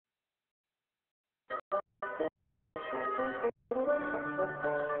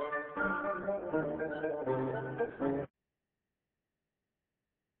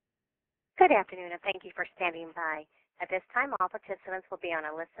Good afternoon, and thank you for standing by. At this time, all participants will be on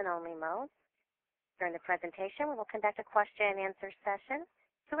a listen-only mode. During the presentation, we will conduct a question-and-answer session.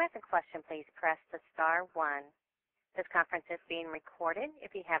 To ask a question, please press the star 1. This conference is being recorded.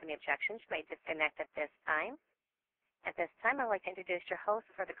 If you have any objections, you may disconnect at this time. At this time, I'd like to introduce your host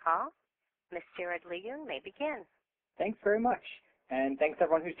for the call. Ms. Jared Lee, you may begin. Thanks very much, and thanks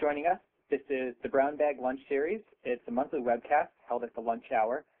everyone who's joining us. This is the Brown Bag Lunch Series. It's a monthly webcast held at the lunch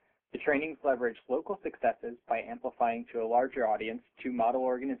hour. The trainings leverage local successes by amplifying to a larger audience two model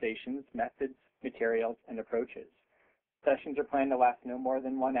organizations, methods, materials, and approaches. Sessions are planned to last no more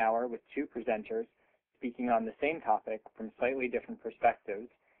than 1 hour with two presenters speaking on the same topic from slightly different perspectives,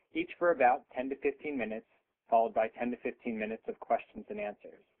 each for about 10 to 15 minutes, followed by 10 to 15 minutes of questions and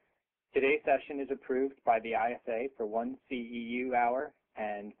answers. Today's session is approved by the ISA for 1 CEU hour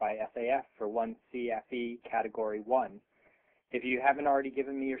and by SAF for 1 CFE Category 1. If you haven't already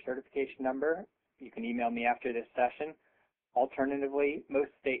given me your certification number, you can email me after this session. Alternatively,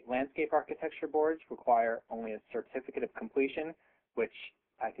 most state landscape architecture boards require only a certificate of completion, which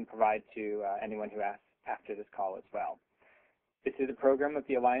I can provide to anyone who asks after this call as well. This is a program of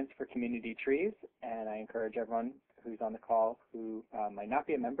the Alliance for Community Trees, and I encourage everyone who's on the call who might not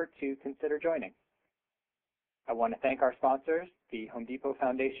be a member to consider joining. I want to thank our sponsors, the Home Depot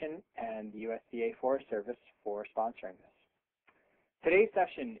Foundation and the USDA Forest Service, for sponsoring this. Today's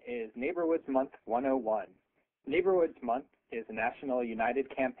session is NeighborWoods Month 101. NeighborWoods Month is a national united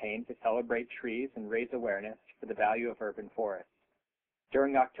campaign to celebrate trees and raise awareness for the value of urban forests.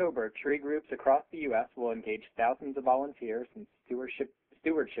 During October, tree groups across the U.S. will engage thousands of volunteers in stewardship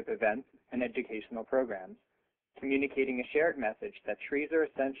events and educational programs, communicating a shared message that trees are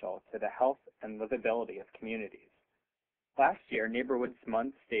essential to the health and livability of communities. Last year, NeighborWoods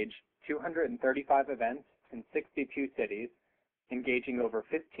Month staged 235 events in 62 cities, engaging over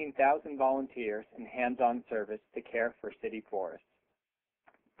 15,000 volunteers in hands-on service to care for city forests.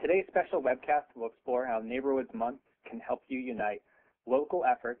 Today's special webcast will explore how NeighborWoods Month can help you unite local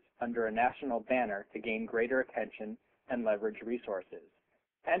efforts under a national banner to gain greater attention and leverage resources,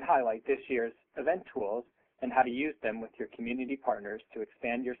 and highlight this year's event tools and how to use them with your community partners to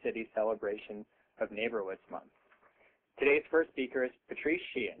expand your city's celebration of NeighborWoods Month. Today's first speaker is Patrice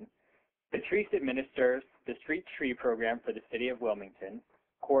Sheehan. Patrice administers the Street Tree Program for the City of Wilmington,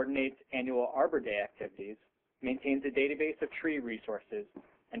 coordinates annual Arbor Day activities, maintains a database of tree resources,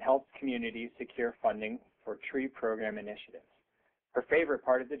 and helps communities secure funding for tree program initiatives. Her favorite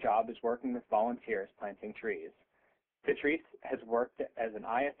part of the job is working with volunteers planting trees. Patrice has worked as an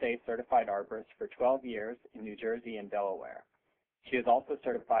ISA certified arborist for 12 years in New Jersey and Delaware. She is also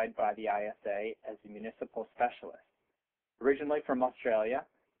certified by the ISA as a municipal specialist. Originally from Australia,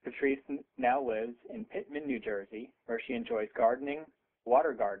 Patrice now lives in Pittman, New Jersey, where she enjoys gardening,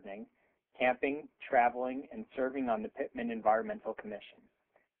 water gardening, camping, traveling, and serving on the Pittman Environmental Commission.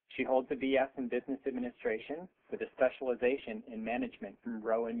 She holds a BS in Business Administration with a specialization in management from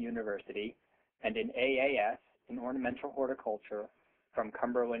Rowan University and an AAS in Ornamental Horticulture from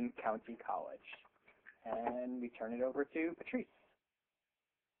Cumberland County College. And we turn it over to Patrice.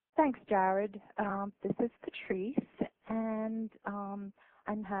 Thanks, Jared. This is Patrice, and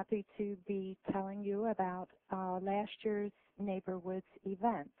I'm happy to be telling you about last year's NeighborWoods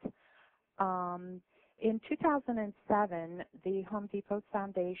event. In 2007, the Home Depot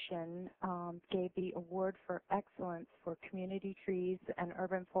Foundation gave the Award for Excellence for Community Trees and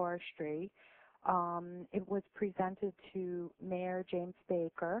Urban Forestry. It was presented to Mayor James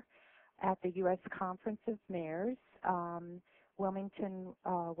Baker at the U.S. Conference of Mayors. Wilmington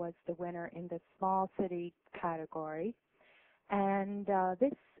was the winner in the small city category. And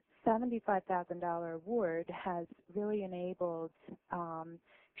this $75,000 award has really enabled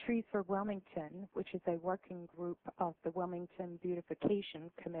Trees for Wilmington, which is a working group of the Wilmington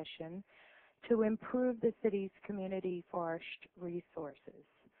Beautification Commission, to improve the city's community forest resources.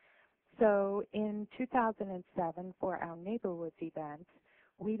 So in 2007, for our NeighborWoods event,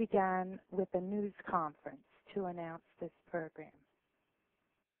 we began with a news conference to announce this program.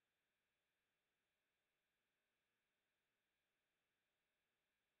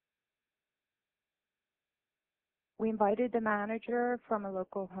 We invited the manager from a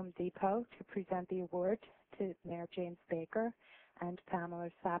local Home Depot to present the award to Mayor James Baker and Pamela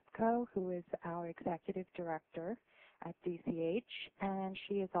Sapko, who is our executive director at DCH, and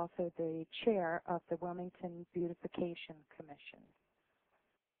she is also the chair of the Wilmington Beautification Commission.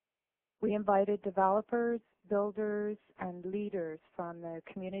 We invited developers, builders, and leaders from the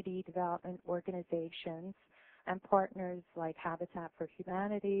community development organizations and partners like Habitat for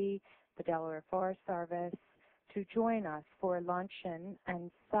Humanity, the Delaware Forest Service, to join us for a luncheon and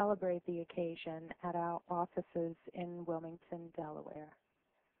celebrate the occasion at our offices in Wilmington, Delaware.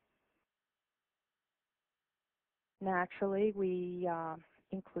 Naturally, we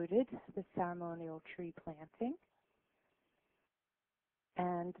included the ceremonial tree planting,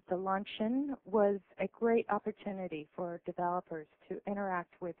 and the luncheon was a great opportunity for developers to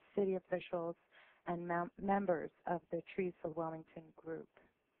interact with city officials and members of the Trees for Wilmington group.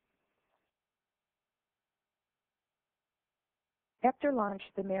 After lunch,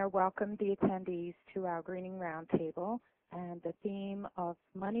 the mayor welcomed the attendees to our Greening Roundtable, and the theme of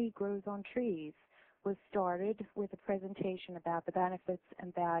Money Grows on Trees was started with a presentation about the benefits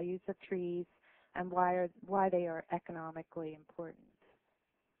and values of trees and why they are economically important.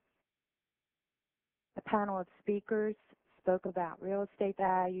 A panel of speakers spoke about real estate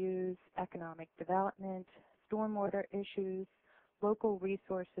values, economic development, stormwater issues, local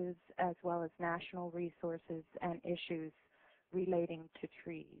resources, as well as national resources and issues relating to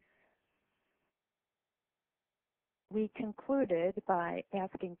trees. We concluded by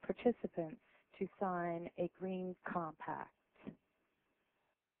asking participants to sign a green compact.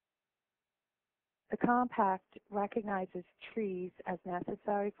 The compact recognizes trees as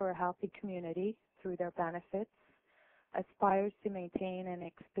necessary for a healthy community through their benefits, aspires to maintain and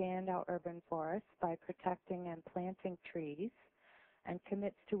expand our urban forests by protecting and planting trees, and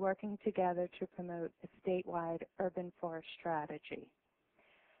commits to working together to promote a statewide urban forest strategy.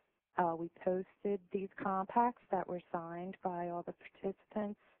 We posted these compacts that were signed by all the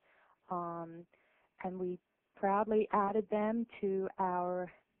participants, and we proudly added them to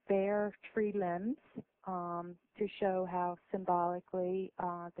our bare tree limbs to show how symbolically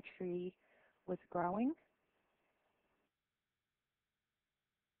the tree was growing.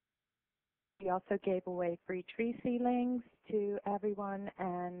 We also gave away free tree seedlings to everyone,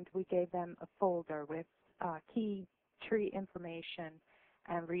 and we gave them a folder with key tree information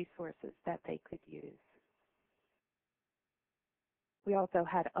and resources that they could use. We also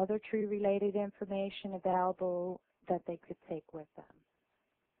had other tree-related information available that they could take with them.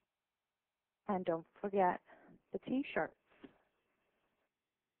 And don't forget the T-shirts.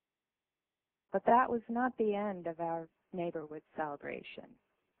 But that was not the end of our NeighborWoods celebration.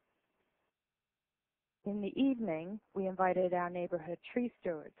 In the evening, we invited our neighborhood tree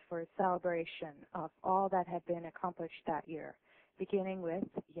stewards for a celebration of all that had been accomplished that year, beginning with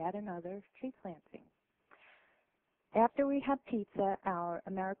yet another tree planting. After we had pizza, our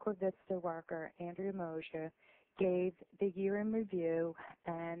AmeriCorps Vista worker, Andrea Mosher, gave the year in review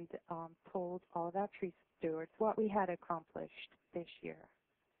and told all of our tree stewards what we had accomplished this year.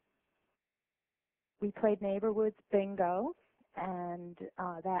 We played NeighborWoods Bingo, and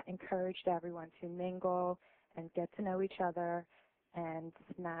that encouraged everyone to mingle and get to know each other and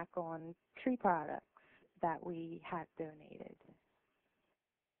snack on tree products that we had donated.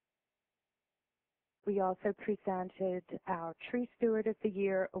 We also presented our Tree Steward of the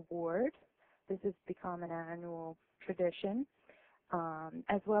Year award. This has become an annual tradition,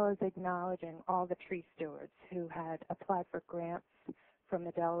 as well as acknowledging all the tree stewards who had applied for grants from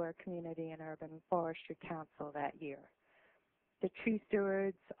the Delaware Community and Urban Forestry Council that year. The tree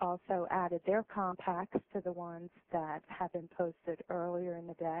stewards also added their compacts to the ones that had been posted earlier in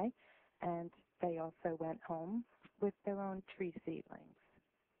the day, and they also went home with their own tree seedlings.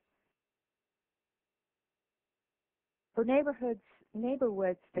 For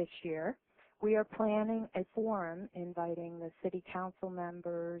NeighborWoods this year, we are planning a forum inviting the city council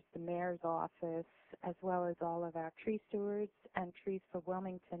members, the mayor's office, as well as all of our tree stewards and Trees for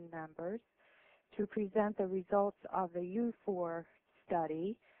Wilmington members to present the results of the U4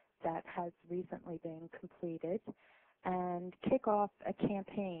 study that has recently been completed and kick off a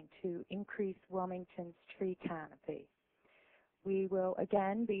campaign to increase Wilmington's tree canopy. We will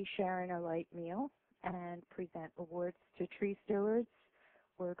again be sharing a light meal and present awards to tree stewards.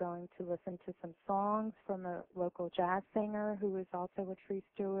 We're going to listen to some songs from a local jazz singer who is also a tree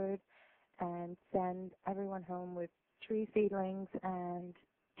steward, and send everyone home with tree seedlings and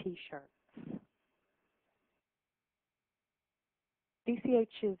T-shirts. DCH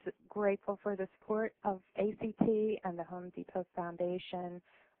is grateful for the support of ACT and the Home Depot Foundation,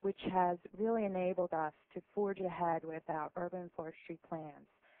 which has really enabled us to forge ahead with our urban forestry plans.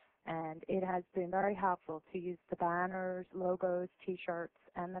 And it has been very helpful to use the banners, logos, T-shirts,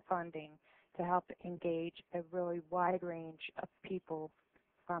 and the funding to help engage a really wide range of people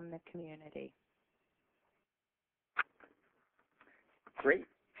from the community. Great.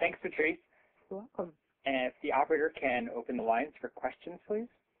 Thanks, Patrice. You're welcome. And if the operator can open the lines for questions, please.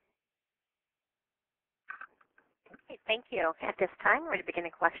 thank you. At this time, we're going to begin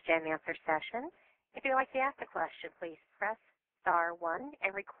a question and answer session. If you'd like to ask a question, please press star 1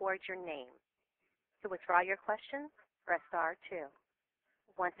 and record your name. To withdraw your question, press star 2.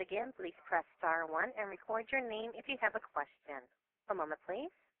 Once again, please press star 1 and record your name if you have a question. A moment, please.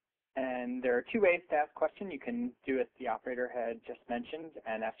 And there are two ways to ask a question. You can do it the operator had just mentioned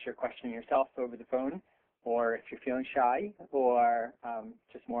and ask your question yourself over the phone, or if you're feeling shy or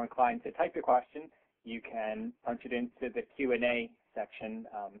just more inclined to type your question, you can punch it into the Q&A section.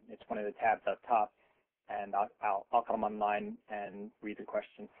 It's one of the tabs up top, and I'll come online and read the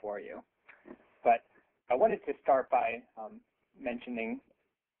question for you. But I wanted to start by mentioning,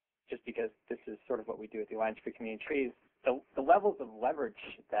 just because this is sort of what we do at the Alliance for Community Trees, the levels of leverage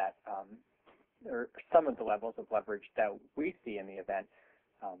that, or some of the levels of leverage that we see in the event.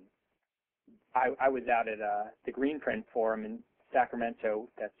 I was out at the Green Print Forum in Sacramento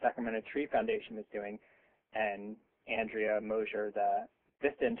that Sacramento Tree Foundation was doing, and Andrea Mosier, the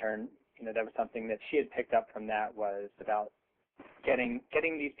VISTA intern, that was something that she had picked up from that, was about getting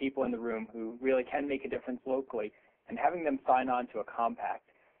these people in the room who really can make a difference locally and having them sign on to a compact.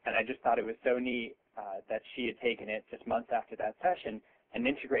 And I just thought it was so neat that she had taken it just months after that session and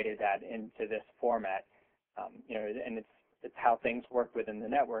integrated that into this format. And it's how things work within the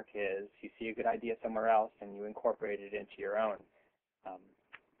network is you see a good idea somewhere else and you incorporate it into your own.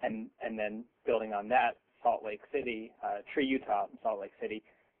 And then building on that, Salt Lake City, Tree Utah and Salt Lake City,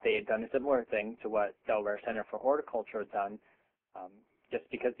 they had done a similar thing to what Delaware Center for Horticulture had done, just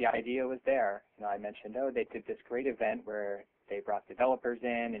because the idea was there. I mentioned, they did this great event where they brought developers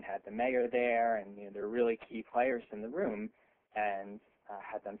in and had the mayor there, and they're really key players in the room, and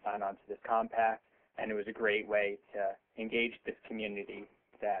had them sign on to this compact. And it was a great way to engage this community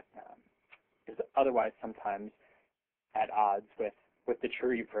that is otherwise sometimes at odds with the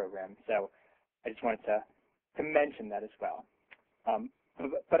tree program. So I just wanted to mention that as well.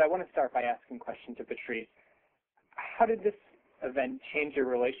 But I want to start by asking questions of Patrice. How did this event change your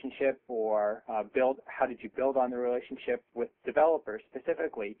relationship, or how did you build on the relationship with developers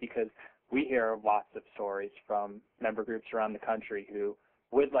specifically? Because we hear lots of stories from member groups around the country who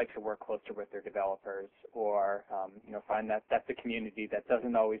would like to work closer with their developers, or find that that's a community that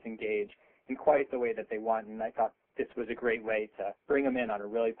doesn't always engage in quite the way that they want. And I thought this was a great way to bring them in on a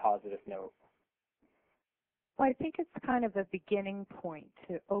really positive note. Well, I think it's kind of a beginning point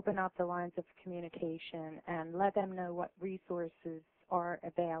to open up the lines of communication and let them know what resources are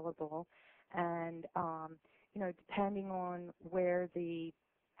available. And, depending on where the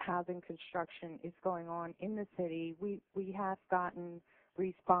housing construction is going on in the city, we have gotten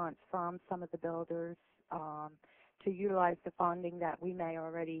response from some of the builders to utilize the funding that we may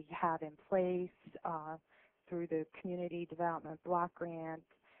already have in place through the Community Development Block Grant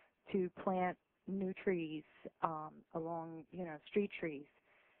to plant new trees along, street trees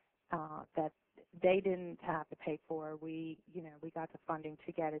that they didn't have to pay for. We got the funding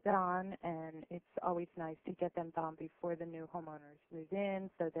to get it done, and it's always nice to get them done before the new homeowners move in,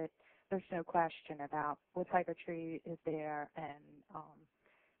 so that there's no question about what type of tree is there and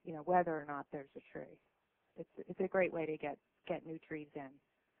whether or not there's a tree. It's a great way to get new trees in.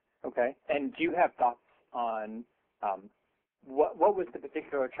 Okay. And do you have thoughts on what was the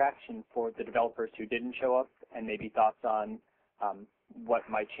particular attraction for the developers who didn't show up, and maybe thoughts on what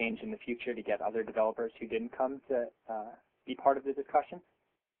might change in the future to get other developers who didn't come to be part of the discussion?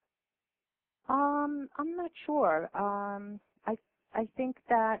 I'm not sure. I think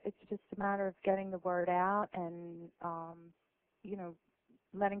that it's just a matter of getting the word out and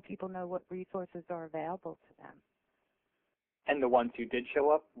letting people know what resources are available to them. And the ones who did show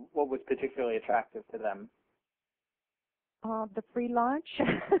up, what was particularly attractive to them? The free lunch.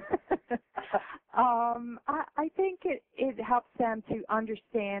 I think it helps them to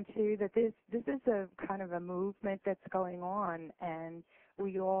understand too that this is a kind of a movement that's going on, and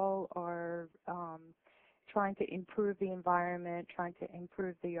we all are trying to improve the environment, trying to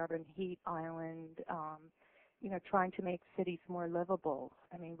improve the urban heat island, trying to make cities more livable.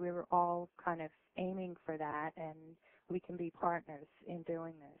 I mean, we were all kind of aiming for that, and we can be partners in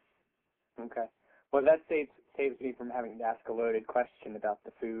doing this. Okay. Well, that saves me from having to ask a loaded question about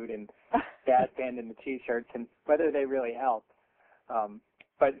the food and jazz band and the T-shirts and whether they really help.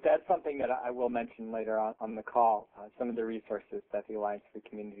 But that's something that I will mention later on the call, some of the resources that the Alliance for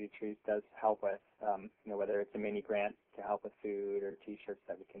Community Trees does help with, whether it's a mini grant to help with food or T-shirts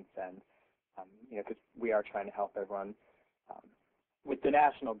that we can send, because we are trying to help everyone with the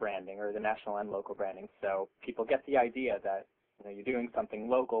national branding or the national and local branding, so people get the idea that you're doing something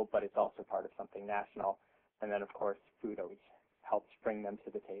local, but it's also part of something national. And then, of course, food always helps bring them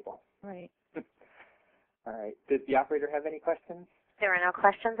to the table. Right. All right. Does the operator have any questions? There are no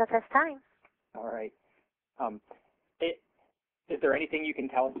questions at this time. All right. Is there anything you can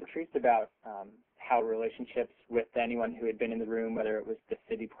tell us, Patrice, about how relationships with anyone who had been in the room, whether it was the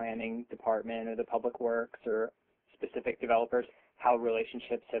city planning department or the public works or specific developers, how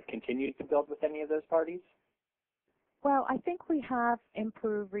relationships have continued to build with any of those parties? Well, I think we have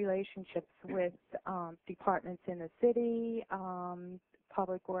improved relationships with departments in the city,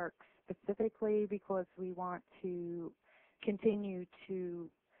 public works specifically, because we want to continue to,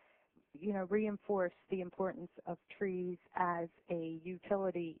 reinforce the importance of trees as a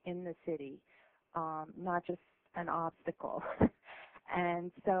utility in the city, not just an obstacle.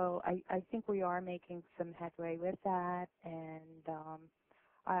 And so I think we are making some headway with that, and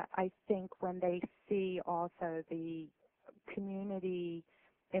I think when they see also the community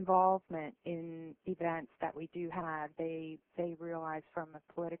involvement in events that we do have, they realize from a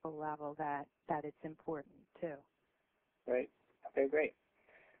political level that it's important too. Right. Okay, great.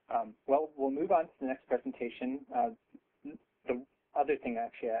 Well, we'll move on to the next presentation. The other thing,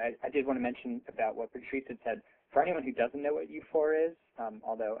 actually, I did want to mention about what Patrice had said. For anyone who doesn't know what U4 is,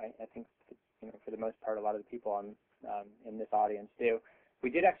 although I think for the most part a lot of the people in this audience do, we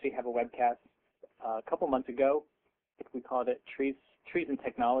did actually have a webcast a couple months ago. We called it Trees and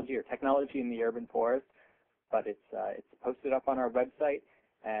Technology, or Technology in the Urban Forest, but it's posted up on our website,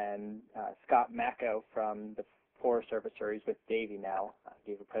 and Scott Macko from the Forest Service, or he's with Davey now,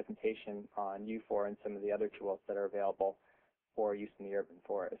 gave a presentation on U4 and some of the other tools that are available for use in the urban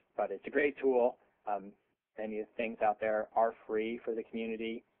forest. But it's a great tool. Many of the things out there are free for the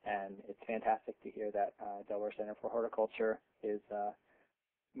community, and it's fantastic to hear that Delaware Center for Horticulture is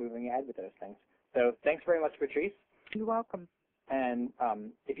moving ahead with those things. So thanks very much, Patrice. You're welcome. And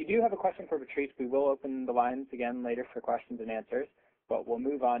if you do have a question for Patrice, we will open the lines again later for questions and answers, but we'll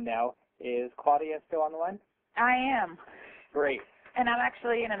move on now. Is Claudia still on the line? I am. Great. And I'm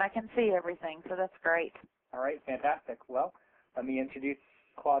actually in and I can see everything, so that's great. All right, fantastic. Well, let me introduce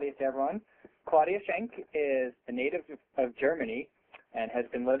Claudia to everyone. Claudia Schenk is a native of Germany and has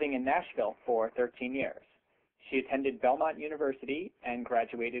been living in Nashville for 13 years. She attended Belmont University and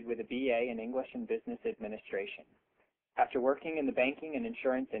graduated with a BA in English and Business Administration. After working in the banking and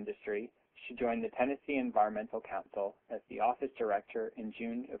insurance industry, she joined the Tennessee Environmental Council as the office director in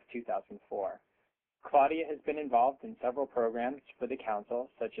June of 2004. Claudia has been involved in several programs for the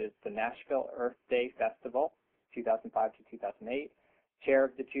council, such as the Nashville Earth Day Festival, 2005 to 2008, chair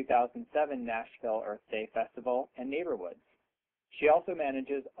of the 2007 Nashville Earth Day Festival, and NeighborWoods. She also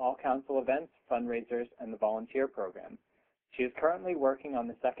manages all council events, fundraisers, and the volunteer program. She is currently working on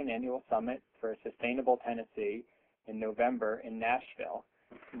the second annual summit for Sustainable Tennessee in November in Nashville.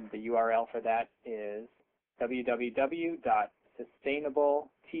 The URL for that is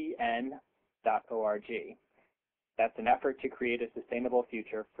www.sustainabletn.org. That's an effort to create a sustainable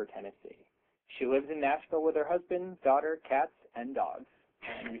future for Tennessee. She lives in Nashville with her husband, daughter, cats, and dogs.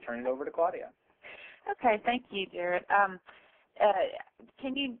 And we turn it over to Claudia. Okay, thank you, Jared.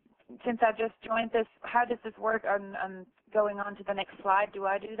 Can you, since I just joined this, how does this work on going on to the next slide? Do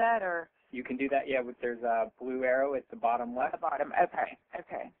I do that, or? You can do that, yeah. There's a blue arrow at the bottom left. At the bottom, okay.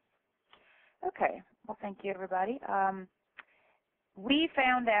 Okay, well, thank you, everybody. We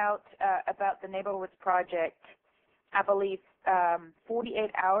found out about the NeighborWoods project, I believe,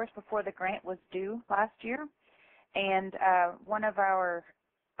 48 hours before the grant was due last year. And one of our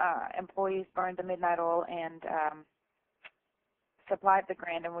employees burned the midnight oil and supplied the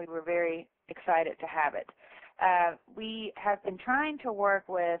grant, and we were very excited to have it. We have been trying to work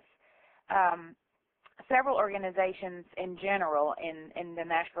with several organizations in general in the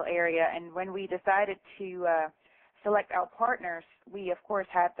Nashville area, and when we decided to select our partners, we of course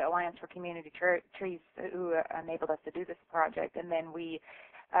had the Alliance for Community Trees who enabled us to do this project, and then we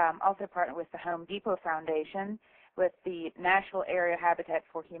also partnered with the Home Depot Foundation, with the Nashville Area Habitat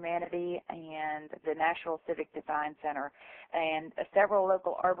for Humanity, and the Nashville Civic Design Center, and several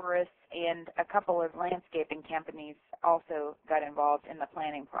local arborists and a couple of landscaping companies also got involved in the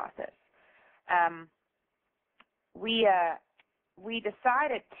planning process. We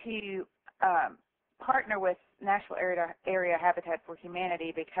decided to partner with Nashville Area Habitat for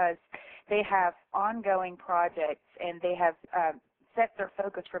Humanity because they have ongoing projects, and they have set their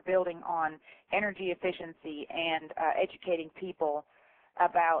focus for building on energy efficiency and educating people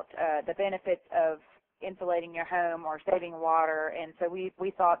about the benefits of insulating your home or saving water. And so we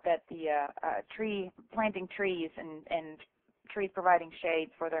thought that the planting trees and trees providing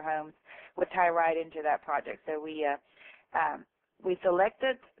shade for their homes would tie right into that project. So we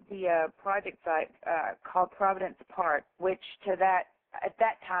selected the project site called Providence Park, which to that at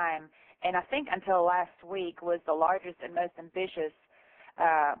that time, and I think until last week, was the largest and most ambitious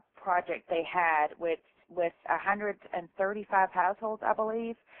project they had with 135 households, I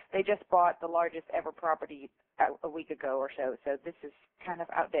believe. They just bought the largest ever property a week ago or so, so this is kind of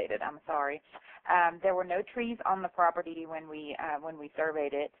outdated. I'm sorry. There were no trees on the property when we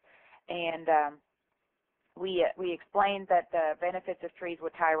surveyed it, and we explained that the benefits of trees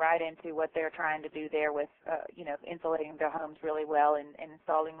would tie right into what they're trying to do there with insulating their homes really well and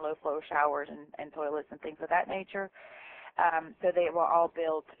installing low flow showers and toilets and things of that nature. So they were all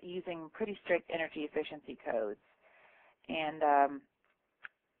built using pretty strict energy efficiency codes. And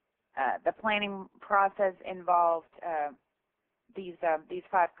the planning process involved these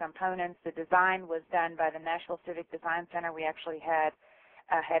 5 components. The design was done by the Nashville Civic Design Center. We actually had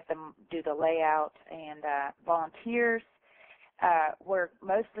them do the layout, and volunteers were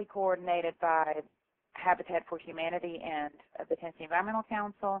mostly coordinated by Habitat for Humanity and the Tennessee Environmental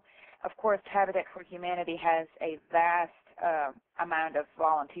Council. Of course, Habitat for Humanity has a vast amount of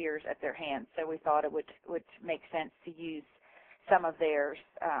volunteers at their hands, so we thought it would make sense to use some of theirs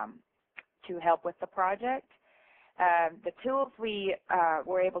to help with the project. The tools we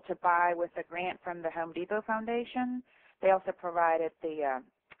were able to buy with a grant from the Home Depot Foundation. They also provided the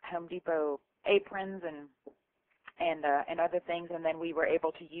Home Depot aprons and other things, and then we were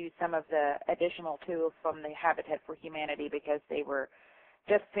able to use some of the additional tools from the Habitat for Humanity because they were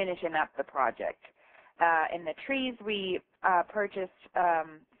just finishing up the project. And the trees we purchased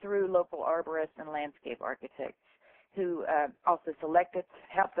through local arborists and landscape architects who also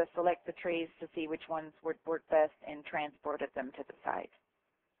helped us select the trees to see which ones would work best and transported them to the site.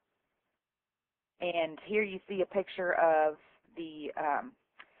 And here you see a picture of the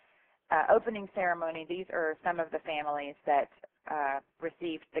opening ceremony. These are some of the families that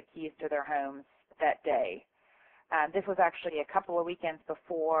received the keys to their homes that day. This was actually a couple of weekends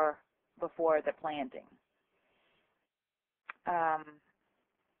before the planting.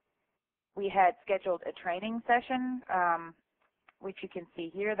 We had scheduled a training session, which you can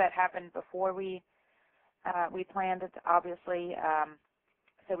see here. That happened before we planned it, obviously.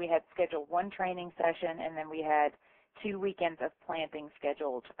 So we had scheduled one training session, and then we had 2 weekends of planting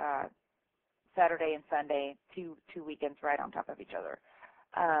scheduled, Saturday and Sunday, two weekends right on top of each other.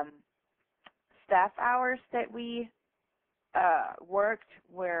 Staff hours that we worked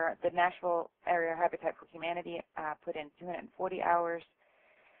where the Nashville Area Habitat for Humanity put in 240 hours,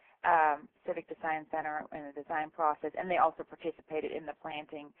 Civic Design Center in the design process, and they also participated in the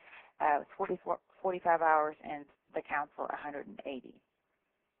planting, 45 hours, and the council 180.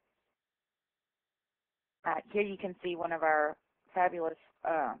 Here you can see one of our fabulous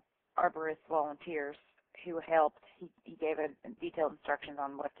arborist volunteers who helped. He gave detailed instructions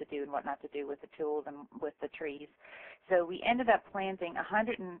on what to do and what not to do with the tools and with the trees. So we ended up planting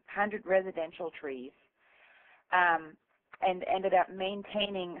 100 residential trees, and ended up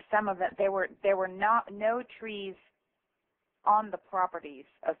maintaining some of them. There were no trees on the properties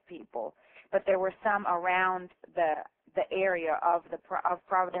of people, but there were some around the area of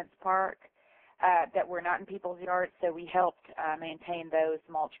Providence Park that were not in people's yards, so we helped maintain those,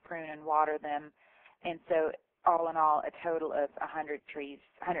 mulch, prune, and water them. And so all in all, a total of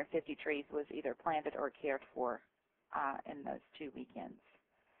 150 trees was either planted or cared for in those 2 weekends.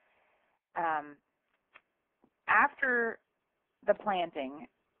 After the planting,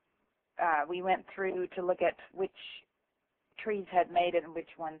 we went through to look at which trees had made it and which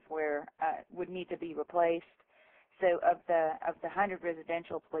ones would need to be replaced. So of the 100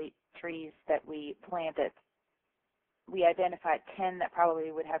 residential trees that we planted, we identified 10 that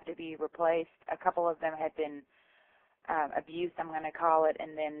probably would have to be replaced. A couple of them had been abused, I'm going to call it,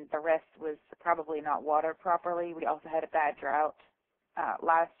 and then the rest was probably not watered properly. We also had a bad drought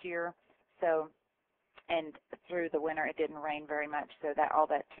last year, and through the winter it didn't rain very much, so all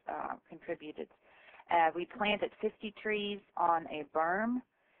that contributed. We planted 50 trees on a berm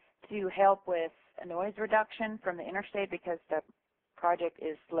to help with noise reduction from the interstate because the project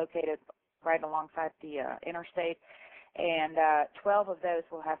is located right alongside the interstate, and 12 of those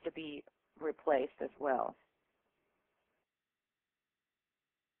will have to be replaced as well.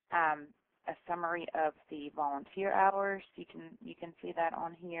 A summary of the volunteer hours, you can see that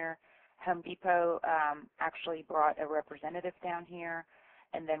on here. Home Depot actually brought a representative down here,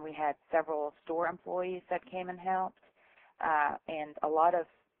 and then we had several store employees that came and helped, and a lot of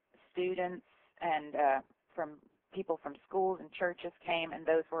students and from people from schools and churches came, and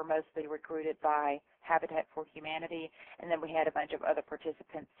those were mostly recruited by Habitat for Humanity. And then we had a bunch of other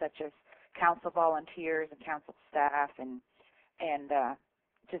participants such as council volunteers and council staff and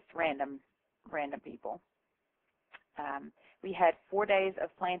just random people. We had 4 days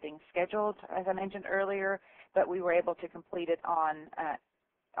of planting scheduled, as I mentioned earlier, but we were able to complete it on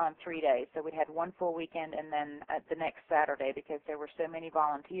 3 days. So we had one full weekend and then the next Saturday, because there were so many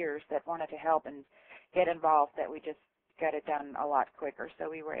volunteers that wanted to help and get involved that we just got it done a lot quicker. So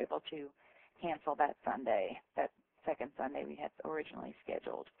we were able to cancel that Sunday, that second Sunday we had originally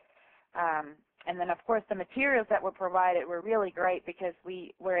scheduled. And then, of course, the materials that were provided were really great, because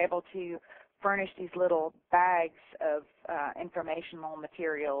we were able to furnish these little bags of informational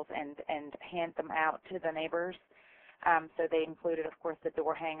materials and hand them out to the neighbors. So they included, of course, the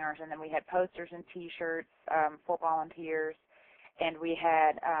door hangers, and then we had posters and T-shirts for volunteers, and we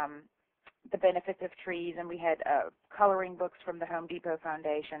had the benefits of trees, and we had coloring books from the Home Depot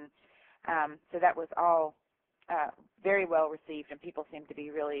Foundation. So that was all very well received, and people seem to be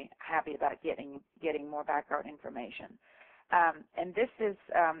really happy about getting more background information. And this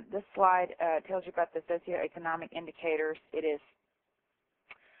slide tells you about the socioeconomic indicators. It is,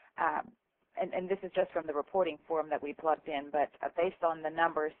 and this is just from the reporting form that we plugged in, but based on the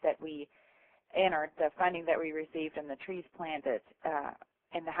numbers that we entered, the funding that we received, and the trees planted,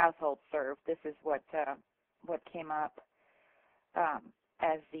 and the households served, this is what came up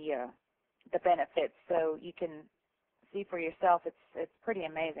as the benefits. So you can see for yourself, it's pretty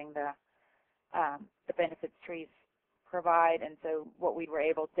amazing the benefits trees provide, and so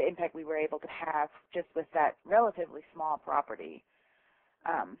the impact we were able to have just with that relatively small property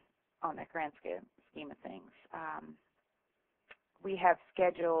on that grand scheme of things. We have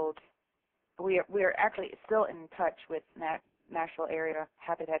scheduled. We are actually still in touch with National Area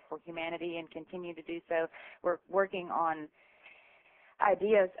Habitat for Humanity and continue to do so. We're working on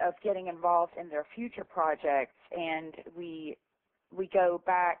ideas of getting involved in their future projects, and we go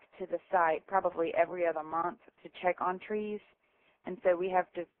back to the site probably every other month to check on trees. And so we have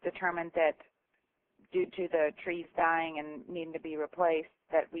determined that due to the trees dying and needing to be replaced,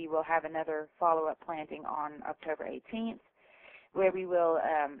 that we will have another follow-up planting on October 18th, where we will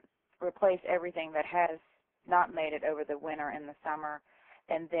replace everything that has not made it over the winter and the summer.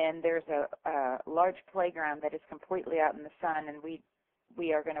 And then there's a large playground that is completely out in the sun, and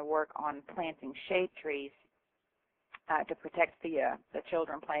we are going to work on planting shade trees to protect the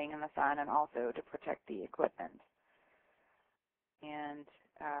children playing in the sun, and also to protect the equipment. And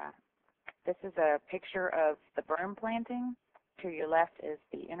this is a picture of the berm planting. To your left is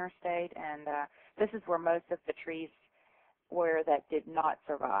the interstate, and this is where most of the trees were that did not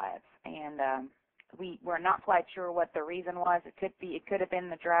survive. And we're not quite sure what the reason was. It could have been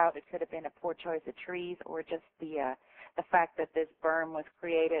the drought. It could have been a poor choice of trees, or just the fact that this berm was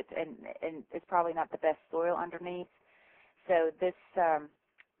created and it's probably not the best soil underneath. So this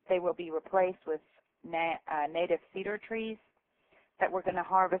they will be replaced with native cedar trees that we're going to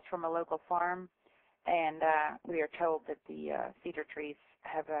harvest from a local farm, and we are told that the cedar trees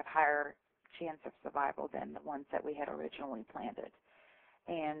have a higher chance of survival than the ones that we had originally planted.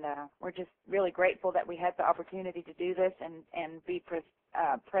 And we're just really grateful that we had the opportunity to do this and be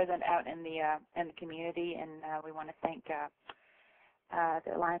present out in the community, and we want to thank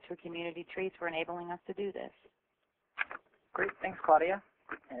the Alliance for Community Trees for enabling us to do this. Great. Thanks, Claudia.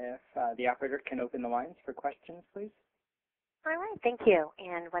 If the operator can open the lines for questions, please. All right, thank you.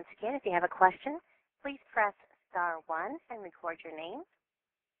 And once again, if you have a question, please press star 1 and record your name.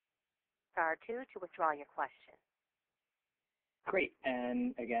 Star 2 to withdraw your question. Great.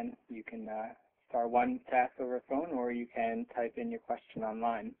 And again, you can star 1 to ask over the phone, or you can type in your question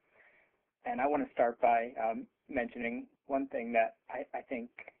online. And I want to start by mentioning one thing that I think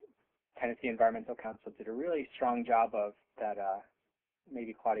Tennessee Environmental Council did a really strong job of that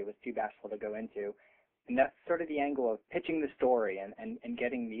maybe Claudia was too bashful to go into. And that's sort of the angle of pitching the story and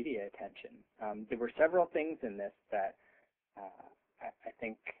getting media attention. There were several things in this that I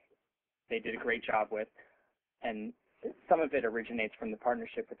think they did a great job with. And some of it originates from the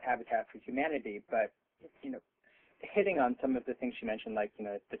partnership with Habitat for Humanity, but, hitting on some of the things she mentioned, like,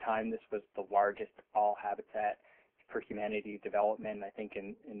 at the time this was the largest all Habitat for Humanity development, I think,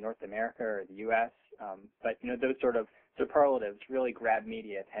 in North America or the U.S. But, those sort of superlatives really grabbed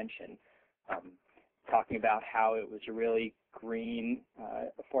media attention. Talking about how it was a really green,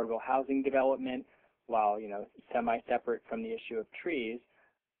 affordable housing development, while, semi-separate from the issue of trees.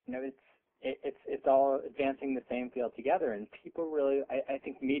 It's all advancing the same field together, and people really, I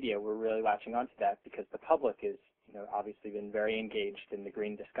think media were really latching onto that because the public is, obviously been very engaged in the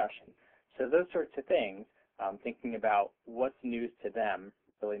green discussion. So those sorts of things, thinking about what's news to them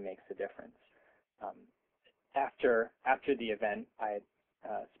really makes a difference. After the event, I had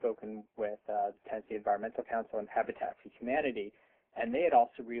spoken with the Tennessee Environmental Council and Habitat for Humanity, and they had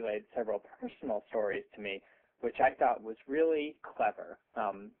also relayed several personal stories to me which I thought was really clever.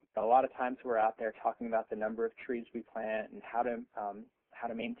 A lot of times we're out there talking about the number of trees we plant and how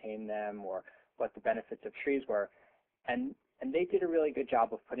to maintain them or what the benefits of trees were, and they did a really good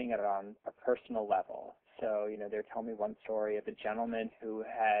job of putting it on a personal level. So, they're telling me one story of a gentleman who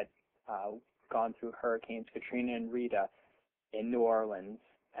had gone through Hurricanes Katrina and Rita in New Orleans,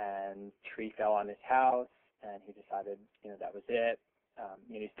 and a tree fell on his house, and he decided, that was it.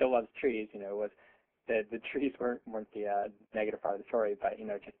 He still loves trees. It was the trees weren't the negative part of the story, but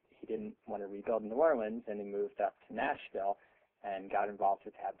just he didn't want to rebuild in New Orleans, and he moved up to Nashville and got involved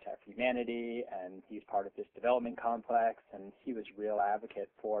with Habitat for Humanity, and he's part of this development complex, and he was a real advocate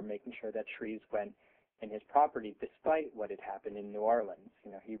for making sure that trees went in his property despite what had happened in New Orleans.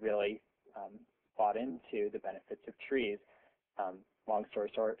 He really bought into the benefits of trees. Long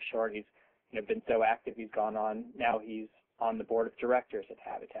story short, he's been so active, he's gone on, now he's on the board of directors at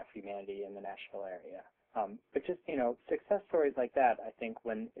Habitat for Humanity in the Nashville area. But just, success stories like that, I think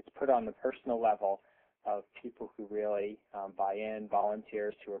when it's put on the personal level of people who really buy in,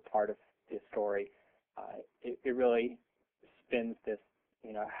 volunteers who are part of this story, it really spins this,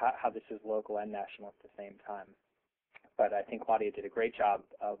 how this is local and national at the same time. But I think Claudia did a great job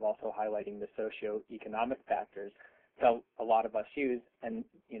of also highlighting the socioeconomic factors that a lot of us use, and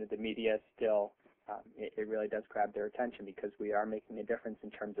the media still, it really does grab their attention because we are making a difference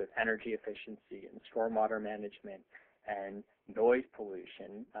in terms of energy efficiency and stormwater management and noise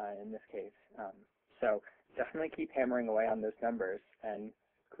pollution in this case. So definitely keep hammering away on those numbers, and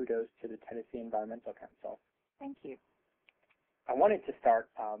kudos to the Tennessee Environmental Council. Thank you. I wanted to start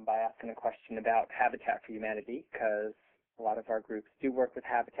by asking a question about Habitat for Humanity, because a lot of our groups do work with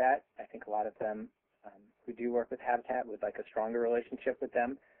Habitat. I think a lot of them who do work with Habitat would like a stronger relationship with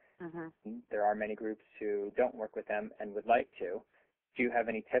them. Mm-hmm. There are many groups who don't work with them and would like to. Do you have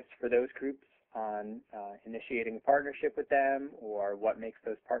any tips for those groups on initiating a partnership with them, or what makes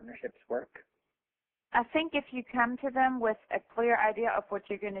those partnerships work? I think if you come to them with a clear idea of what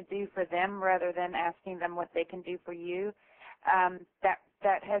you're going to do for them rather than asking them what they can do for you, that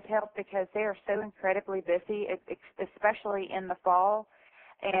has helped, because they are so incredibly busy, especially in the fall.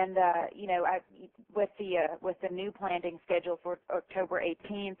 And with the new planting schedule for October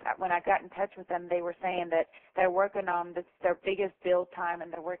 18th, when I got in touch with them, they were saying that they're working on their biggest build time,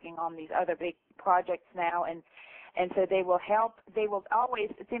 and they're working on these other big projects now, and so they will help. They will always,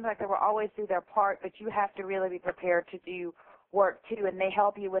 it seems like they will always do their part, but you have to really be prepared to do work too, and they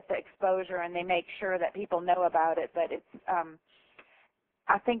help you with the exposure, and they make sure that people know about it. But it's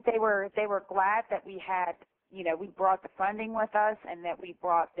I think they were glad that we had, we brought the funding with us, and that we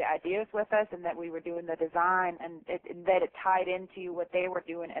brought the ideas with us, and that we were doing the design, and that it tied into what they were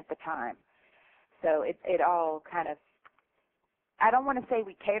doing at the time. So it all kind of, I don't want to say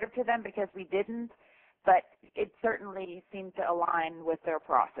we catered to them, because we didn't, but it certainly seemed to align with their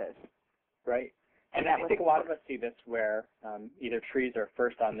process. Right. And I think a lot of us see this where either trees are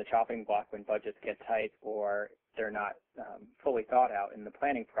first on the chopping block when budgets get tight, or they're not fully thought out in the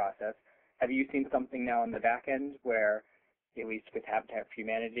planning process. Have you seen something now on the back end where, at least with Habitat for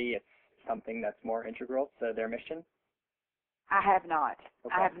Humanity, it's something that's more integral to their mission? I have not.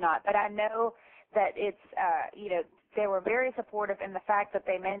 Okay. I have not. But I know that it's, they were very supportive in the fact that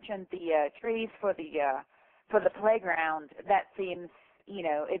they mentioned the trees for the playground. That seems,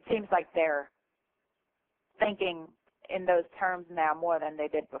 it seems like they're thinking in those terms now more than they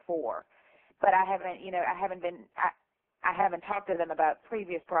did before. But I haven't talked to them about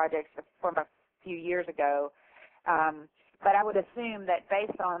previous projects from a few years ago. But I would assume that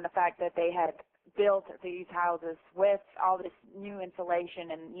based on the fact that they had built these houses with all this new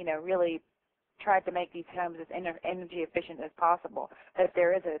insulation and, really tried to make these homes as energy efficient as possible, that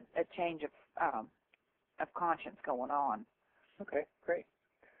there is a change of conscience going on. Okay, great.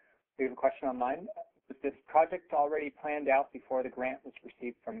 We have a question online. Was this project already planned out before the grant was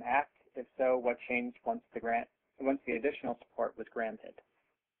received from ACT? If so, what changed once the additional support was granted?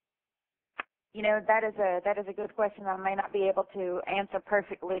 That is a good question. I may not be able to answer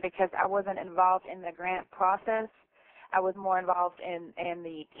perfectly because I wasn't involved in the grant process. I was more involved in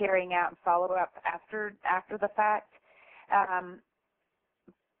the carrying out and follow-up after the fact.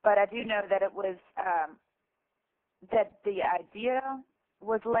 But I do know that it was that the idea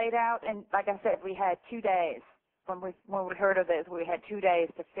was laid out, and like I said, we had 2 days when we heard of this. We had 2 days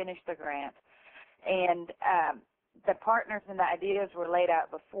to finish the grant, and the partners and the ideas were laid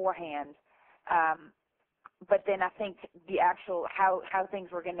out beforehand. But then I think the actual how things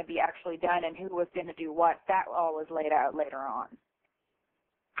were going to be actually done and who was going to do what, that all was laid out later on.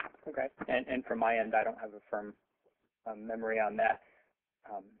 Okay. And from my end, I don't have a firm memory on that.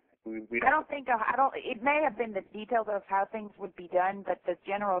 We I don't think it may have been the details of how things would be done, but the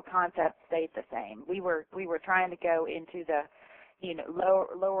general concept stayed the same. We were trying to go into the,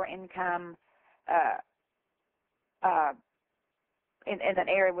 lower income, in an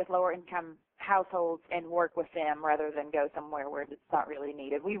area with lower income households and work with them rather than go somewhere where it's not really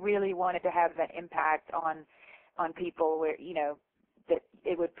needed. We really wanted to have that impact on people where, that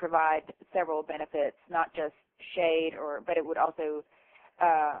it would provide several benefits, not just shade but it would also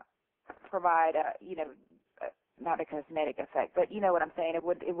provide not a cosmetic effect, but you know what I'm saying. It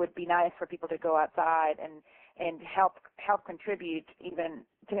would be nice for people to go outside and help contribute even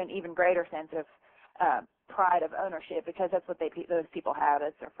to an even greater sense of pride of ownership, because that's what those people have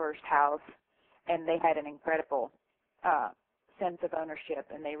as their first house, and they had an incredible sense of ownership,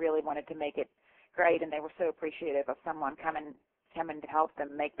 and they really wanted to make it great, and they were so appreciative of someone coming to help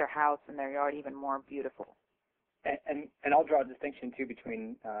them make their house and their yard even more beautiful. And I'll draw a distinction, too,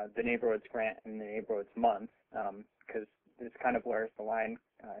 between the NeighborWoods Grant and the NeighborWoods Month, because this kind of blurs the line,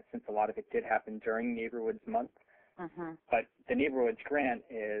 since a lot of it did happen during NeighborWoods Month. Mm-hmm. But the NeighborWoods Grant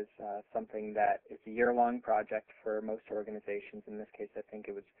is something that is a year-long project for most organizations. In this case, I think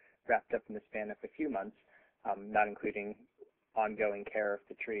it was wrapped up in the span of a few months, not including ongoing care of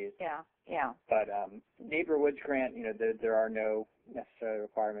the trees. Yeah. But NeighborWoods Grant, there are no necessary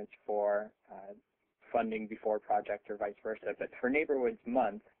requirements for funding before project or vice versa. But for NeighborWoods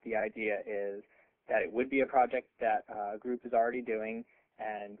Month, the idea is that it would be a project that a group is already doing,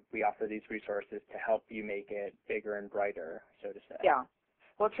 and we offer these resources to help you make it bigger and brighter, so to say. Yeah.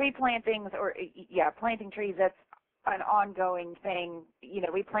 Well, tree plantings planting trees, that's an ongoing thing.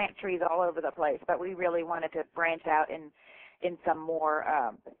 We plant trees all over the place, but we really wanted to branch out in some more,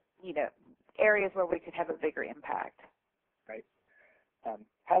 areas where we could have a bigger impact. Right.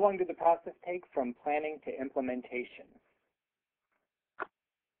 How long did the process take from planning to implementation?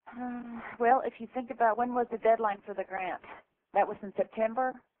 Well, if you think about when was the deadline for the grant, that was in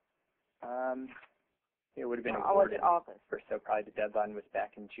September. It would have been or was it August? So probably the deadline was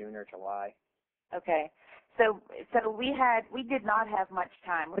back in June or July. Okay, so we did not have much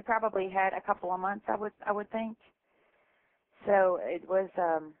time. We probably had a couple of months, I would think. So it was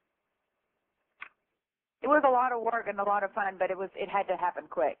a lot of work and a lot of fun, but it had to happen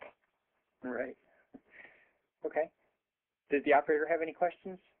quick. Right. Okay. Does the operator have any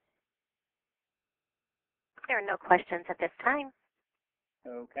questions? There are no questions at this time.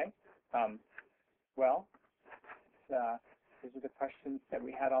 Okay. Well, these are the questions that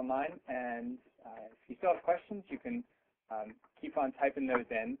we had online, and if you still have questions, you can keep on typing those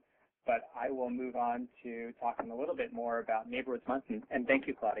in, but I will move on to talking a little bit more about NeighborWoods Month, and thank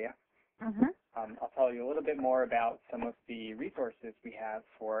you, Claudia. Mm-hmm. I'll tell you a little bit more about some of the resources we have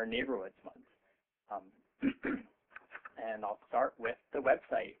for NeighborWoods Month. And I'll start with the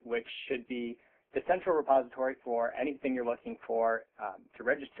website, which should be the central repository for anything you're looking for, to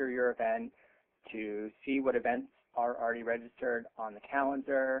register your event, to see what events are already registered on the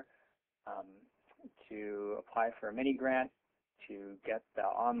calendar, to apply for a mini grant, to get the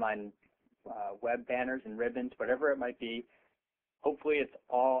online web banners and ribbons, whatever it might be. Hopefully it's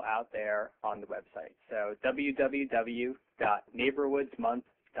all out there on the website. So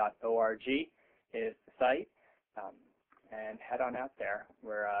www.neighborwoodsmonth.org is the site, and head on out there.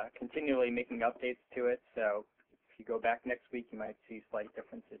 We're continually making updates to it, so if you go back next week, you might see slight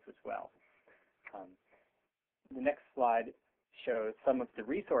differences as well. The next slide shows some of the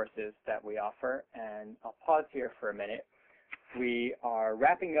resources that we offer, and I'll pause here for a minute. We are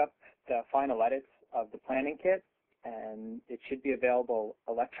wrapping up the final edits of the planning kit, and it should be available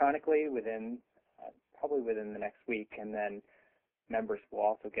electronically probably within the next week, and then members will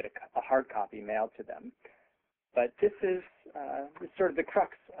also get a hard copy mailed to them. But this is sort of the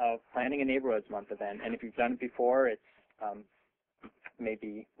crux of planning a NeighborWoods Month event, and if you've done it before, it's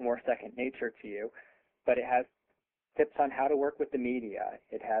maybe more second nature to you, but it has tips on how to work with the media.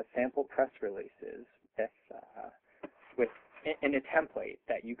 It has sample press releases in a template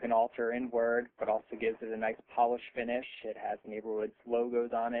that you can alter in Word, but also gives it a nice polished finish. It has NeighborWoods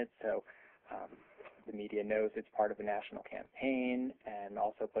logos on it, so the media knows it's part of a national campaign, and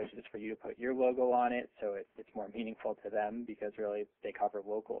also places for you to put your logo on it, so it's more meaningful to them because really they cover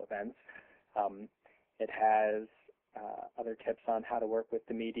local events. It has other tips on how to work with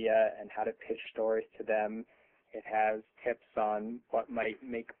the media and how to pitch stories to them. It has tips on what might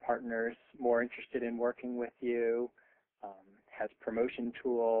make partners more interested in working with you. Has promotion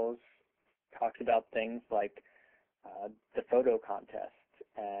tools, talks about things like the photo contest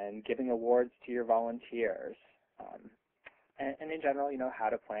and giving awards to your volunteers, and in general, how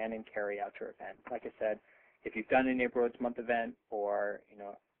to plan and carry out your event. Like I said, if you've done a NeighborWoods Month event or,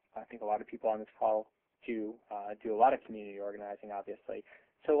 I think a lot of people on this call do a lot of community organizing, obviously.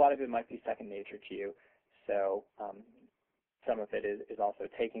 So a lot of it might be second nature to you. So some of it is also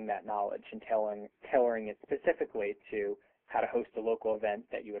taking that knowledge and tailoring it specifically to how to host a local event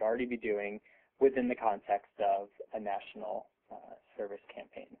that you would already be doing within the context of a national service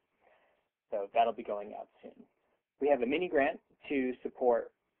campaign. So that'll be going out soon. We have a mini grant to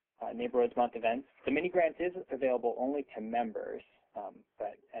support NeighborWoods Month events. The mini grant is available only to members,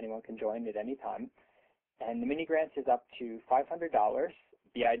 but anyone can join at any time. And the mini grant is up to $500.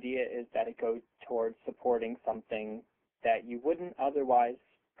 The idea is that it goes towards supporting something that you wouldn't otherwise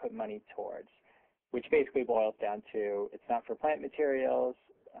put money towards, which basically boils down to it's not for plant materials,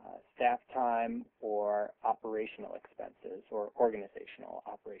 staff time, or operational expenses, or organizational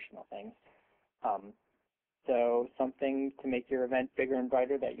operational things. So something to make your event bigger and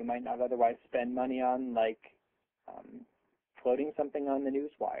brighter that you might not otherwise spend money on, like floating something on the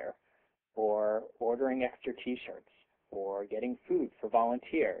newswire, or ordering extra T-shirts, or getting food for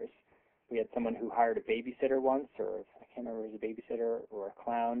volunteers. We had someone who hired a babysitter once, or I can't remember if it was a babysitter or a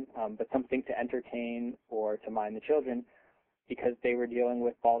clown, but something to entertain or to mind the children, because they were dealing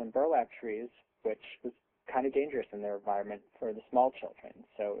with ball and burlap trees, which was kind of dangerous in their environment for the small children.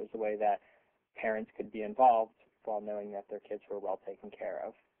 So it was a way that parents could be involved while knowing that their kids were well taken care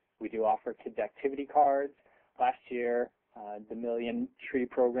of. We do offer kids activity cards. Last year, the Million Tree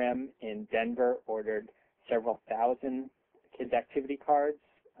Program in Denver ordered several thousand kids activity cards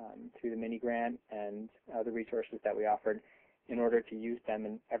through the mini grant and other resources that we offered in order to use them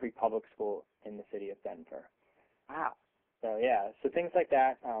in every public school in the city of Denver. Wow. So yeah, so things like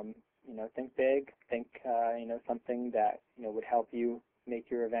that, think big, think, something that, would help you make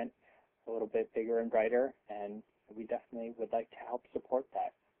your event a little bit bigger and brighter, and we definitely would like to help support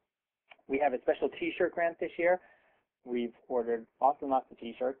that. We have a special T-shirt grant this year. We've ordered lots and lots of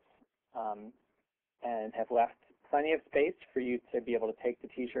T-shirts and have left plenty of space for you to be able to take the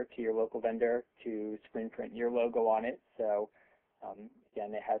T-shirt to your local vendor to screen print your logo on it. So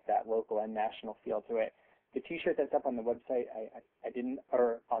again, it has that local and national feel to it. The T-shirt that's up on the website, I didn't,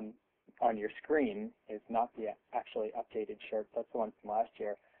 or on your screen, is not the actually updated shirt. That's the one from last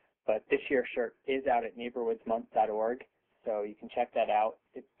year. But this year's shirt is out at NeighborWoodsMonth.org, so you can check that out.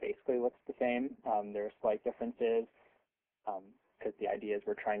 It basically looks the same. There are slight differences because the idea is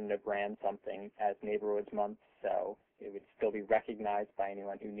we're trying to brand something as NeighborWoods Month, so it would still be recognized by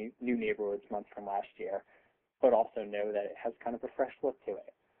anyone who knew NeighborWoods Month from last year, but also know that it has kind of a fresh look to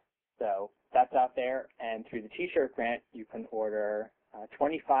it. So that's out there, and through the T-shirt grant, you can order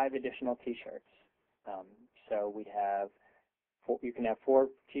 25 additional T-shirts. So you can have 4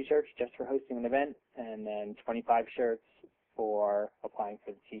 T-shirts just for hosting an event, and then 25 shirts for applying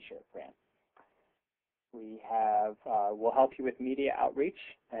for the T-shirt grant. We have, we'll help you with media outreach,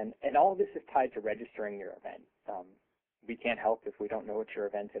 and all of this is tied to registering your event. We can't help if we don't know what your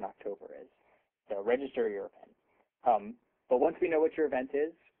event in October is. So register your event. But once we know what your event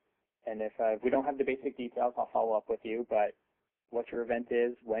is, and if we don't have the basic details, I'll follow up with you, but what your event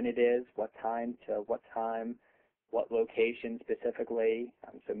is, when it is, what time to what time, what location specifically,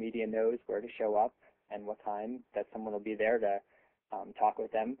 so media knows where to show up and what time that someone will be there to talk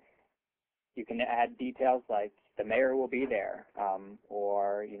with them. You can add details like the mayor will be there,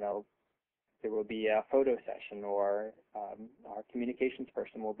 or there will be a photo session, or our communications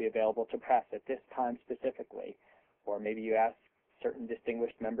person will be available to press at this time specifically, or maybe you ask certain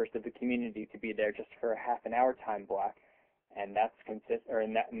distinguished members of the community to be there just for a half an hour time block, and that's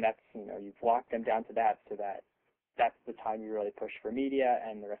you've locked them down to that, so that's the time you really push for media,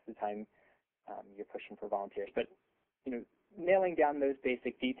 and the rest of the time you're pushing for volunteers. But nailing down those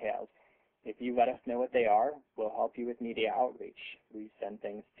basic details, if you let us know what they are, we'll help you with media outreach. We send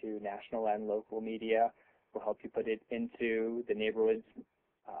things to national and local media. We'll help you put it into the NeighborWoods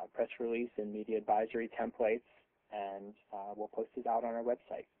press release and media advisory templates, and we'll post it out on our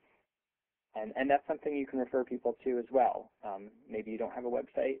website. And that's something you can refer people to as well. Maybe you don't have a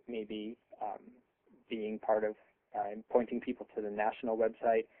website. Maybe being part of pointing people to the national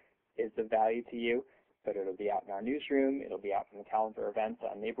website is of value to you, but it'll be out in our newsroom. It'll be out in the calendar events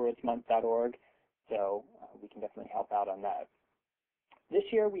on NeighborWoodsMonth.org, so we can definitely help out on that. This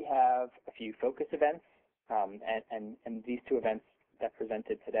year we have a few focus events, and these 2 events that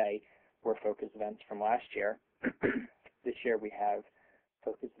presented today were focus events from last year. This year we have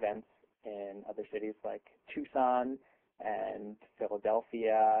focus events in other cities like Tucson and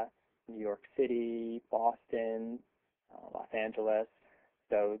Philadelphia, New York City, Boston, Los Angeles.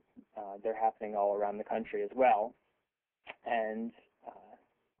 So they're happening all around the country as well. And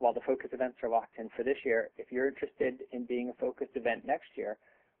while the focus events are locked in for this year, if you're interested in being a focused event next year,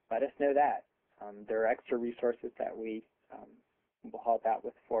 let us know that. There are extra resources that we will help out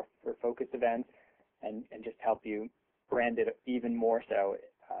with for focus events and just help you brand it even more so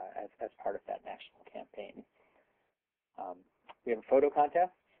as part of that national campaign. We have a photo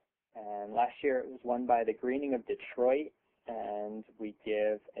contest, and last year it was won by the Greening of Detroit, and we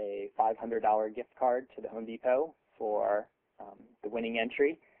give a $500 gift card to the Home Depot for the winning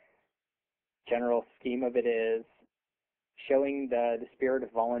entry. General scheme of it is showing the spirit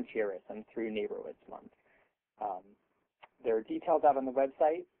of volunteerism through NeighborWoods Month. There are details out on the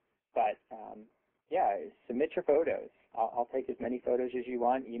website, but yeah, submit your photos. I'll take as many photos as you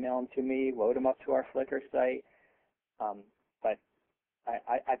want, email them to me, load them up to our Flickr site. But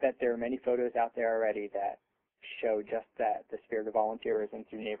I bet there are many photos out there already that show just that, the spirit of volunteerism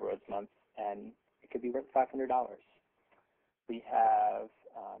through NeighborWoods Month, and it could be worth $500. We have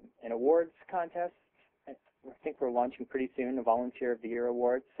an awards contest. I think we're launching pretty soon a Volunteer of the Year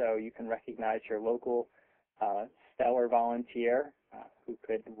award, so you can recognize your local stellar volunteer who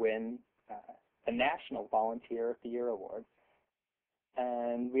could win the National Volunteer of the Year award.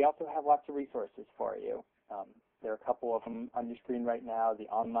 And we also have lots of resources for you. There are a couple of them on your screen right now. The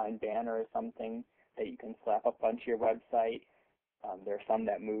online banner is something that you can slap up onto your website. There are some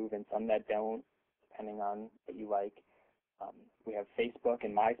that move and some that don't, depending on what you like. We have Facebook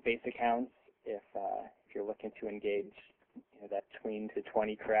and MySpace accounts if you're looking to engage that tween to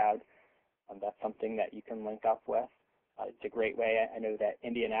 20 crowd. That's something that you can link up with. It's a great way. I know that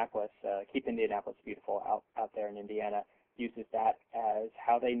Indianapolis, Keep Indianapolis Beautiful out there in Indiana, uses that as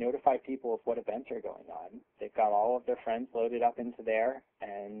how they notify people of what events are going on. They've got all of their friends loaded up into there,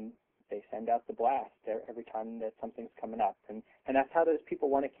 and they send out the blast every time that something's coming up. And that's how those people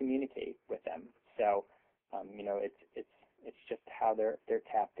want to communicate with them. So, it's just how they're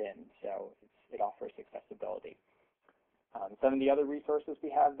tapped in. So it offers accessibility. Some of the other resources we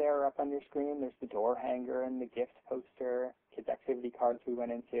have there are up on your screen. There's the door hanger and the gift poster, kids activity cards we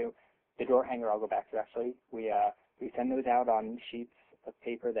went into. The door hanger I'll go back to actually. We send those out on sheets of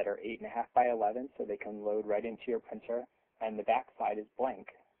paper that are 8.5 by 11, so they can load right into your printer, and the back side is blank.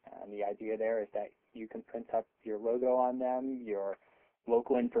 And the idea there is that you can print up your logo on them, your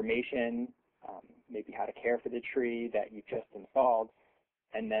local information, maybe how to care for the tree that you just installed,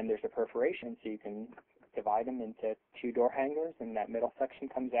 and then there's a perforation so you can divide them into 2 door hangers, and that middle section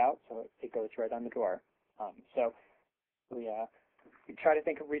comes out so it goes right on the door. So we try to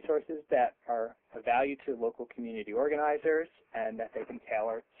think of resources that are of value to local community organizers and that they can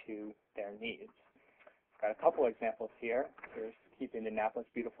tailor to their needs. I've got a couple examples here. Here's Keep Indianapolis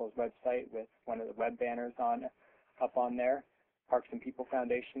Beautiful's website with one of the web banners up on there. Parks and People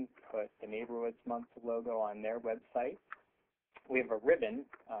Foundation put the NeighborWoods Month logo on their website. We have a ribbon,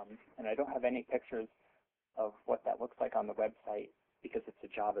 and I don't have any pictures of what that looks like on the website because it's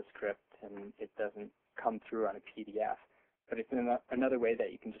a JavaScript and it doesn't come through on a PDF. But it's another way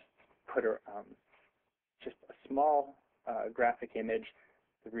that you can just put just a small graphic image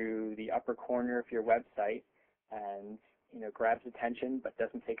through the upper corner of your website, and grabs attention but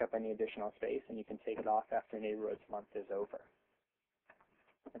doesn't take up any additional space, and you can take it off after NeighborWoods Month is over.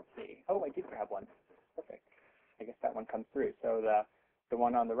 Let's see. Oh, I did grab one. Perfect. I guess that one comes through. So the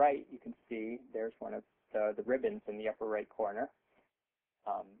one on the right, you can see there's one of the ribbons in the upper right corner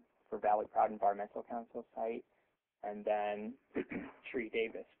for Valley Proud Environmental Council site. And then Tree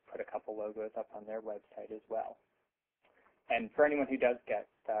Davis put a couple logos up on their website as well. And for anyone who does get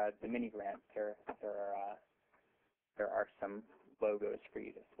the mini grant, there are some logos for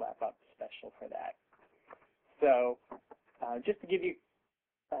you to slap up special for that. So just to give you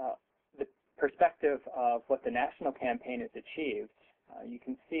the perspective of what the national campaign has achieved, you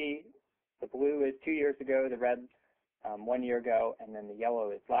can see the blue is 2 years ago, the red 1 year ago, and then the yellow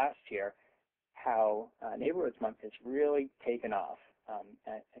is last year, how NeighborWoods Month has really taken off.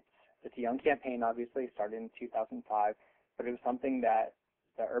 It's a young campaign, obviously, started in 2005, but it was something that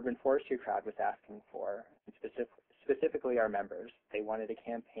the urban forestry crowd was asking for, and specifically our members. They wanted a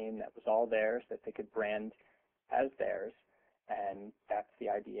campaign that was all theirs, that they could brand as theirs, and that's the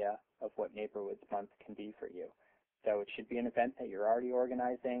idea of what NeighborWoods Month can be for you. So it should be an event that you're already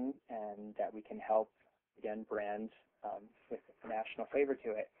organizing and that we can help, again, brand with a national flavor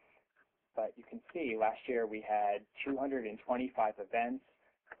to it. But you can see last year we had 225 events,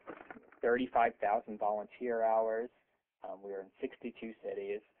 35,000 volunteer hours. We were in 62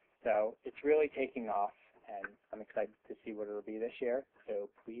 cities. So it's really taking off, and I'm excited to see what it'll be this year. So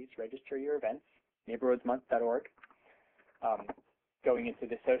please register your events, neighborwoodsmonth.org. Going into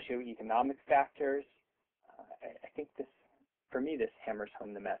the socioeconomic factors, I think for me, this hammers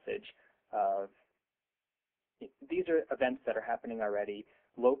home the message of these are events that are happening already.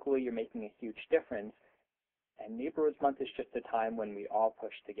 locally you're making a huge difference. And NeighborWoods Month is just a time when we all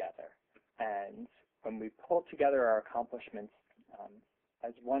push together. And when we pull together our accomplishments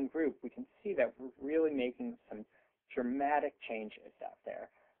as one group, we can see that we're really making some dramatic changes out there.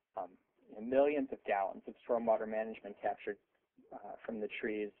 Millions of gallons of stormwater management captured from the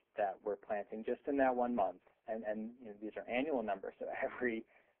trees that we're planting just in that 1 month. And these are annual numbers, so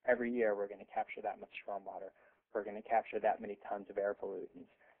every year we're going to capture that much stormwater. We're going to capture that many tons of air pollutants.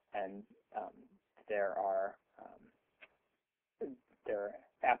 And there are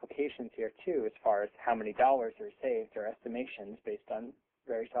applications here too as far as how many dollars are saved, or estimations based on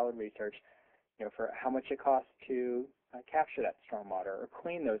very solid research, for how much it costs to capture that stormwater or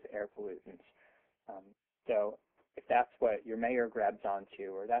clean those air pollutants. So if that's what your mayor grabs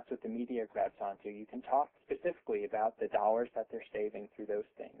onto, or that's what the media grabs onto, you can talk specifically about the dollars that they're saving through those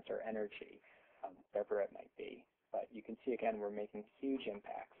things, or energy, whatever it might be. But you can see, again, we're making huge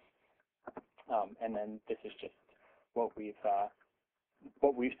impacts. And then this is just what we've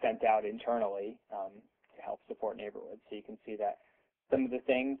sent out internally to help support NeighborWoods. So you can see that some of the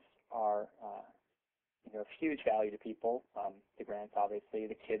things are of huge value to people. The grants, obviously,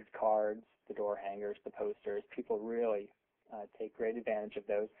 the kids' cards, the door hangers, the posters. People really take great advantage of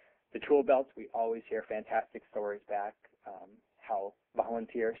those. The tool belts, we always hear fantastic stories back, how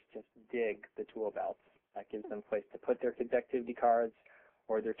volunteers just dig the tool belts. That gives them a place to put their kids' activity cards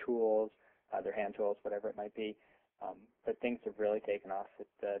or their tools, their hand tools, whatever it might be. But things have really taken off with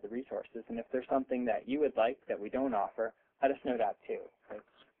the resources. And if there's something that you would like that we don't offer, let us know that too. I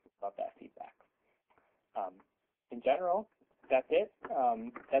love that feedback. In general, that's it.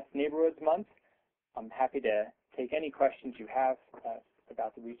 That's NeighborWoods Month. I'm happy to take any questions you have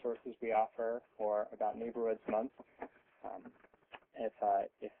about the resources we offer or about NeighborWoods Month.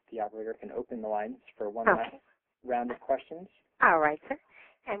 If the operator can open the lines for one last round of questions. All right, sir.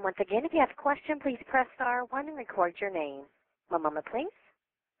 And once again, if you have a question, please press star 1 and record your name. One moment, please.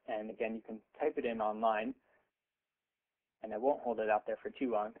 And again, you can type it in online. And I won't hold it out there for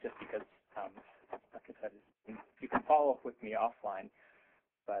too long, just because, like I said, you can follow up with me offline.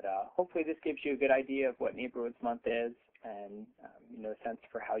 But hopefully this gives you a good idea of what NeighborWoods Month is, and a sense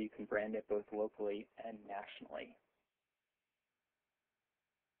for how you can brand it both locally and nationally.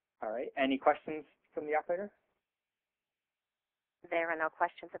 All right. Any questions from the operator? There are no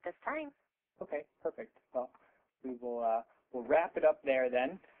questions at this time. Okay, perfect. Well, we'll wrap it up there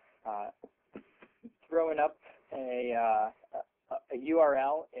then. Throwing up a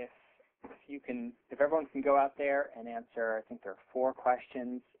URL if everyone can go out there and answer. I think there are 4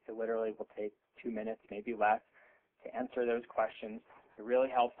 questions. It literally will take 2 minutes, maybe less, to answer those questions. It really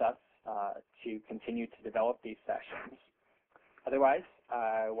helps us to continue to develop these sessions. Otherwise,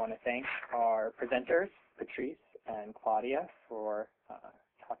 I want to thank our presenters, Patrice and Claudia, for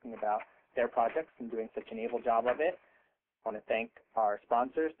talking about their projects and doing such an able job of it. I want to thank our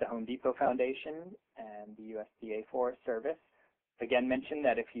sponsors, the Home Depot Foundation and the USDA Forest Service. Again, mention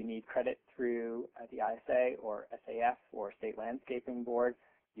that if you need credit through the ISA or SAF or State Landscaping Board,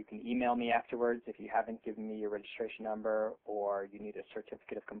 you can email me afterwards if you haven't given me your registration number or you need a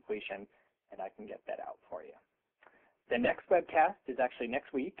certificate of completion, and I can get that out for you. The next webcast is actually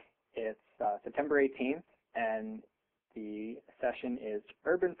next week. It's September 18th, and the session is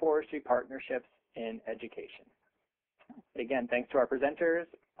Urban Forestry Partnerships in Education. Again, thanks to our presenters,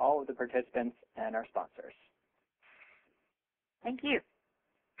 all of the participants, and our sponsors. Thank you.